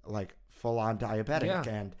almost like full on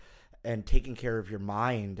diabetic, and taking care of your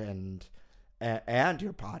mind and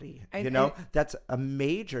your body. That's a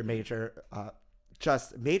major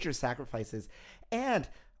sacrifices, and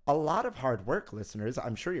a lot of hard work, listeners.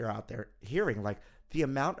 I'm sure you're out there hearing like the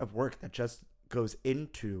amount of work that just goes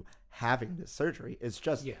into having this surgery is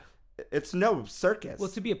just, it's no circus. Well,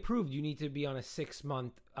 to be approved, you need to be on a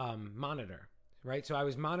 6-month monitor, right? So I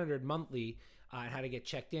was monitored monthly. I had to get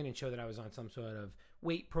checked in and show that I was on some sort of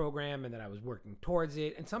weight program and that I was working towards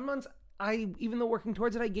it. And some months, even though working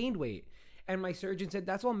towards it, I gained weight. And my surgeon said,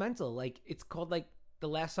 that's all mental. Like, it's called like the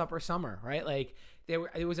Last Supper summer, right? Like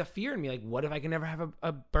there was a fear in me, like, what if I can never have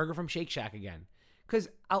a burger from Shake Shack again? Because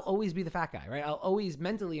I'll always be the fat guy, right? I'll always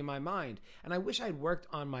mentally in my mind. And I wish I'd worked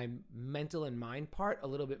on my mental and mind part a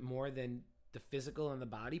little bit more than the physical and the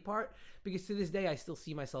body part, because to this day, I still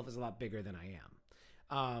see myself as a lot bigger than I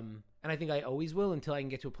am. And I think I always will until I can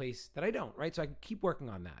get to a place that I don't, right? So I can keep working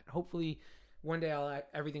on that. Hopefully one day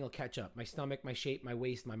everything will catch up. My stomach, my shape, my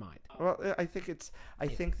waist, my mind. Well, I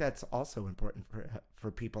think that's also important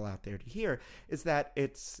for people out there to hear, is that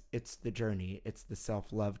it's the journey. It's the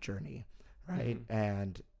self-love journey, right? Mm-hmm.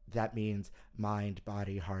 And that means mind,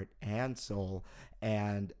 body, heart, and soul,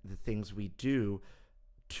 and the things we do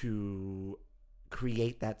to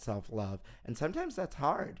create that self-love. And sometimes that's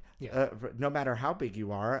hard. No matter how big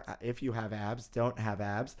you are, if you have abs, don't have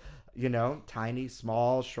abs, tiny,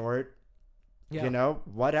 small, short,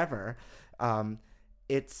 whatever.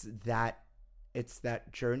 It's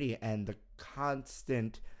that journey and the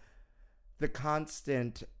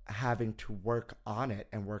constant having to work on it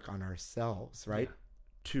and work on ourselves, right?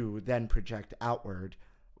 To then project outward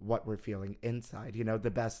what we're feeling inside,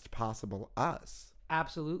 the best possible us.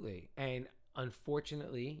 Absolutely. And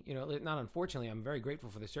unfortunately, not unfortunately, I'm very grateful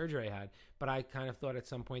for the surgery I had, but I kind of thought at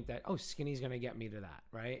some point that, skinny's going to get me to that,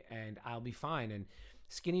 right? And I'll be fine. And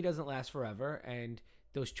skinny doesn't last forever. And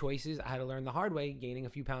those choices, I had to learn the hard way, gaining a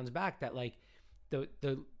few pounds back, that like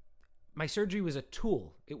my surgery was a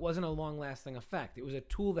tool. It wasn't a long lasting effect. It was a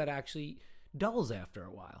tool that actually dulls after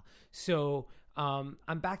a while. So I'm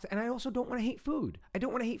back to, and I also don't want to hate food. I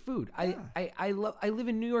don't want to hate food. Yeah. I live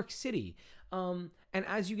in New York City. And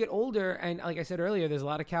as you get older, and like I said earlier, there's a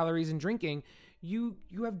lot of calories in drinking. You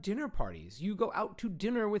have dinner parties. You go out to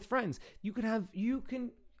dinner with friends. You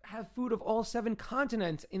can have food of all 7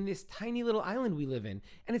 continents in this tiny little island we live in,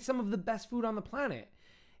 and it's some of the best food on the planet.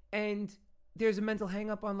 And there's a mental hang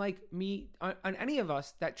up on like me, on any of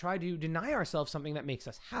us that try to deny ourselves something that makes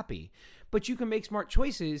us happy. But you can make smart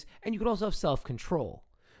choices, and you can also have self-control,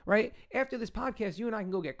 right? After this podcast, you and I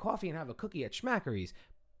can go get coffee and have a cookie at Schmackery's,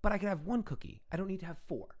 but I can have 1 cookie. I don't need to have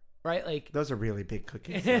 4, right? Like Those are really big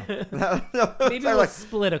cookies. maybe we'll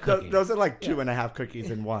split a cookie. Those are like 2.5 cookies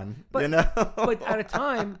in one. But, you know? but at a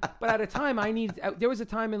time, there was a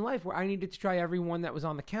time in life where I needed to try every one that was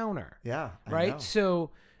on the counter. Yeah. I Right. know.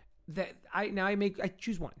 So that I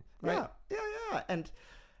choose one. Right. Yeah. And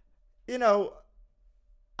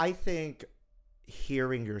I think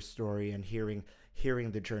hearing your story and hearing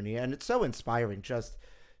the journey, and it's so inspiring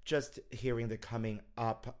just hearing the coming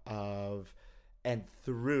up of and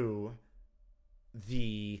through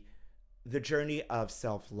the journey of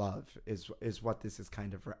self-love is what this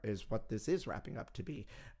is wrapping up to be.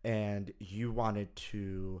 And you wanted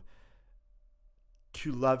to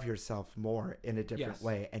love yourself more in a different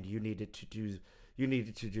way, and you needed to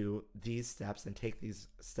do these steps and take these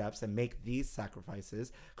steps and make these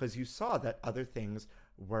sacrifices because you saw that other things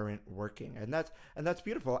weren't working. And that's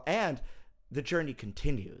beautiful. And the journey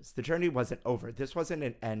continues. The journey wasn't over. This wasn't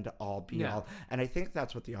an end all be all. And I think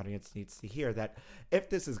that's what the audience needs to hear, that if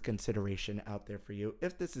this is a consideration out there for you,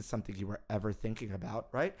 if this is something you were ever thinking about,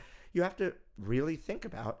 right? You have to really think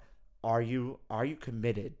about, are you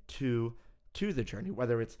committed to the journey,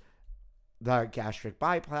 whether it's the gastric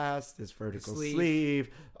bypass, this vertical sleeve,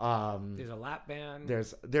 there's a lap band,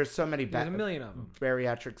 there's so many there's a million of them,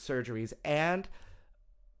 bariatric surgeries, and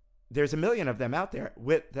there's a million of them out there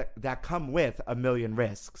that come with a million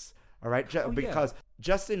risks. All right, because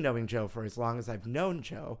just in knowing Joe for as long as I've known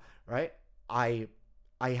Joe, right, I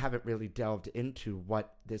haven't really delved into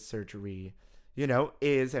what this surgery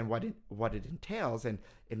is and what it entails, and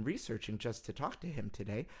in researching just to talk to him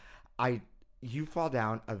today, you fall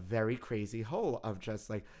down a very crazy hole of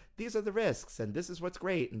just like, these are the risks, and this is what's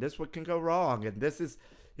great, and this what can go wrong, and this is,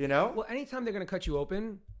 Well, anytime they're going to cut you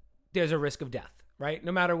open, there's a risk of death, right?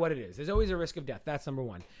 No matter what it is, there's always a risk of death. That's number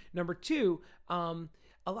one. Number two, a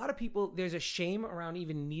lot of people, there's a shame around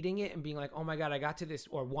even needing it and being like, oh my God, I got to this,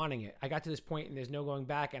 or wanting it. I got to this point and there's no going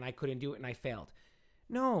back and I couldn't do it and I failed.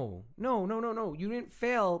 No. You didn't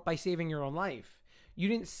fail by saving your own life. You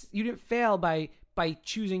didn't fail by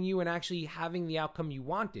choosing you and actually having the outcome you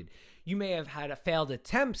wanted. You may have had failed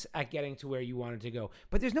attempts at getting to where you wanted to go,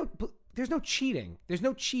 but there's no cheating. There's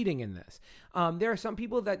no cheating in this. There are some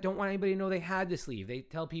people that don't want anybody to know they had to sleeve. They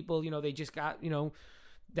tell people, they just got,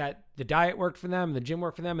 that the diet worked for them, the gym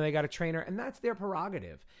worked for them, and they got a trainer, and that's their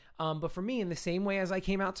prerogative. But for me, in the same way as I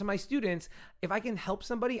came out to my students, if I can help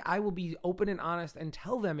somebody, I will be open and honest and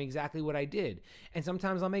tell them exactly what I did. And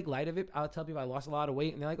sometimes I'll make light of it. I'll tell people I lost a lot of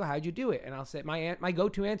weight, and they're like, "Oh, how'd you do it?" And I'll say my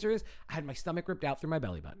go-to answer is, "I had my stomach ripped out through my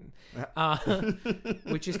belly button,"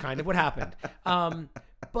 which is kind of what happened.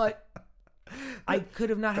 But I could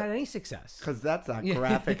have not had any success because that's not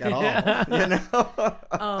graphic at all.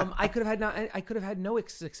 I could have had no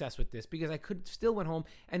success with this because I could still went home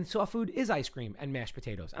and saw food is ice cream and mashed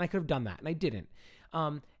potatoes, and I could have done that, and I didn't.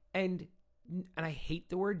 And I hate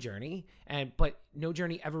the word journey, but no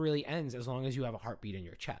journey ever really ends as long as you have a heartbeat in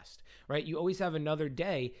your chest, right? You always have another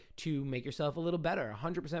day to make yourself a little better,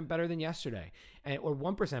 100% better than yesterday, or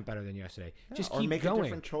 1% better than yesterday. Just keep make going. a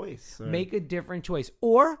different choice. Make a different choice,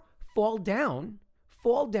 or fall down,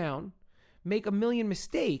 make a million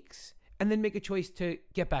mistakes, and then make a choice to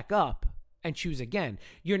get back up and choose again.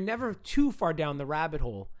 You're never too far down the rabbit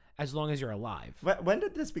hole as long as you're alive. When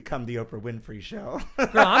did this become the Oprah Winfrey Show?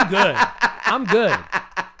 Girl, I'm good.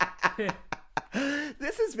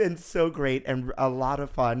 This has been so great and a lot of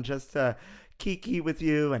fun just to kiki with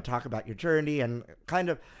you and talk about your journey and kind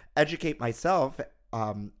of educate myself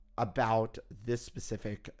about this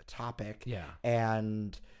specific topic. Yeah.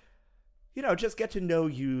 And just get to know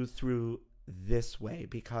you through this way,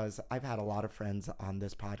 because I've had a lot of friends on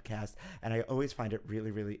this podcast, and I always find it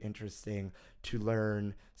really, really interesting to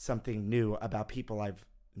learn something new about people I've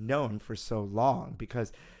known for so long,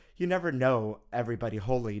 because you never know everybody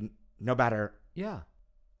wholly, no matter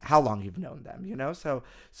how long you've known them, So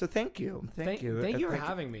thank you. Thank you. Thank you for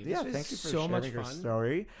having me. Yeah, this thank you for so sharing much your fun.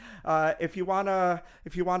 story. If you wanna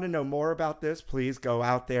know more about this, please go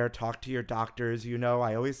out there, talk to your doctors.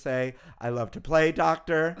 I always say I love to play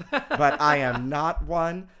doctor, but I am not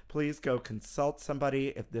one. Please go consult somebody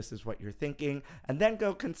if this is what you're thinking, and then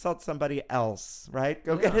go consult somebody else. Right?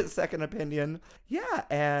 Go get a second opinion. Yeah,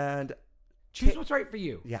 and choose what's right for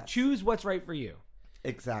you. Yes. Choose what's right for you.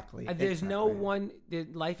 Exactly. There's no one.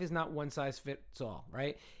 Life is not one size fits all,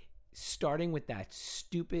 right? starting with that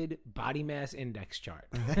stupid body mass index chart.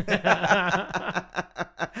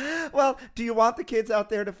 Well, do you want the kids out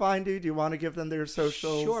there to find you? Do you want to give them their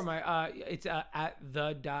socials? Sure. It's at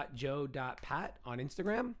the.joe.pat on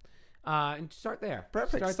Instagram. And start there.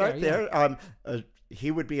 Perfect. Start there. Yeah. He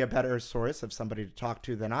would be a better source of somebody to talk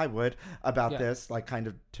to than I would about this, like kind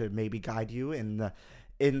of to maybe guide you in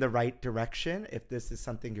the right direction if this is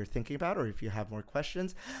something you're thinking about or if you have more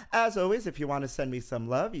questions. As always, if you want to send me some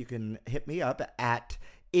love, you can hit me up at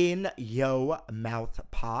In Yo Mouth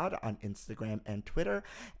Pod on Instagram and Twitter,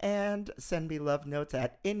 and send me love notes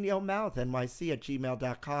at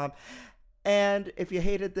inyomouthnyc@gmail.com. And if you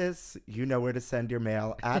hated this, you know where to send your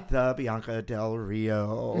mail at the Bianca Del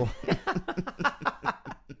Rio.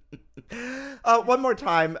 One more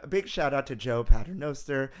time, a big shout out to Joe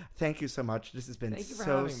Paternoster. Thank you so much. This has been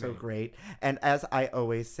so great. And as I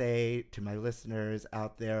always say to my listeners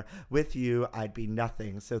out there, with you, I'd be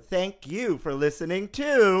nothing. So thank you for listening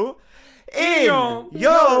to In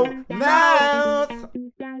Yo Mouth.